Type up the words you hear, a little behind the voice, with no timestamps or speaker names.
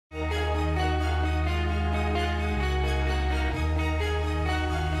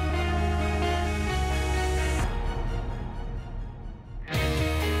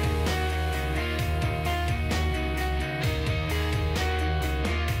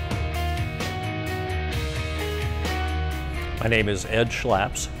My name is Ed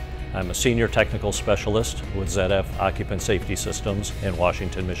Schlaps. I'm a Senior Technical Specialist with ZF Occupant Safety Systems in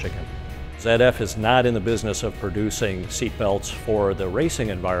Washington, Michigan. ZF is not in the business of producing seatbelts for the racing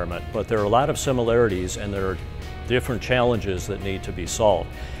environment, but there are a lot of similarities and there are different challenges that need to be solved.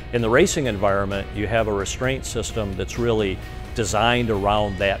 In the racing environment, you have a restraint system that's really designed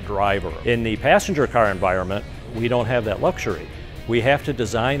around that driver. In the passenger car environment, we don't have that luxury. We have to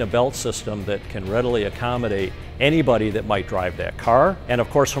design a belt system that can readily accommodate anybody that might drive that car. And of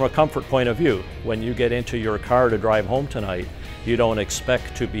course, from a comfort point of view, when you get into your car to drive home tonight, you don't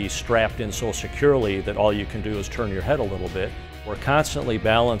expect to be strapped in so securely that all you can do is turn your head a little bit. We're constantly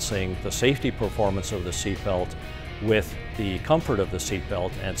balancing the safety performance of the seatbelt with the comfort of the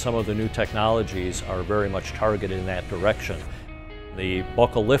seatbelt, and some of the new technologies are very much targeted in that direction. The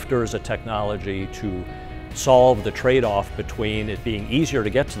buckle lifter is a technology to solve the trade-off between it being easier to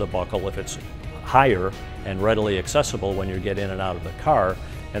get to the buckle if it's higher and readily accessible when you get in and out of the car,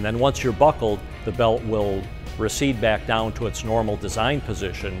 and then once you're buckled, the belt will recede back down to its normal design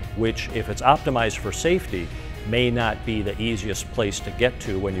position, which, if it's optimized for safety, may not be the easiest place to get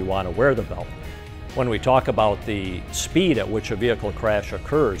to when you want to wear the belt. When we talk about the speed at which a vehicle crash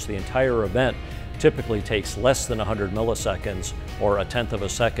occurs, the entire event typically takes less than 100 milliseconds or a tenth of a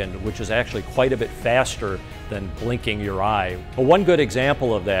second, which is actually quite a bit faster than blinking your eye. But one good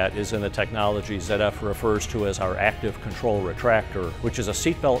example of that is in the technology ZF refers to as our active control retractor, which is a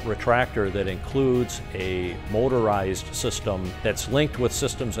seatbelt retractor that includes a motorized system that's linked with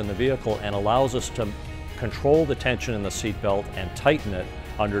systems in the vehicle and allows us to control the tension in the seatbelt and tighten it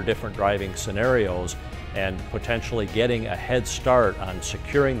under different driving scenarios, and potentially getting a head start on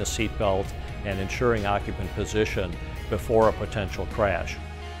securing the seatbelt and ensuring occupant position before a potential crash.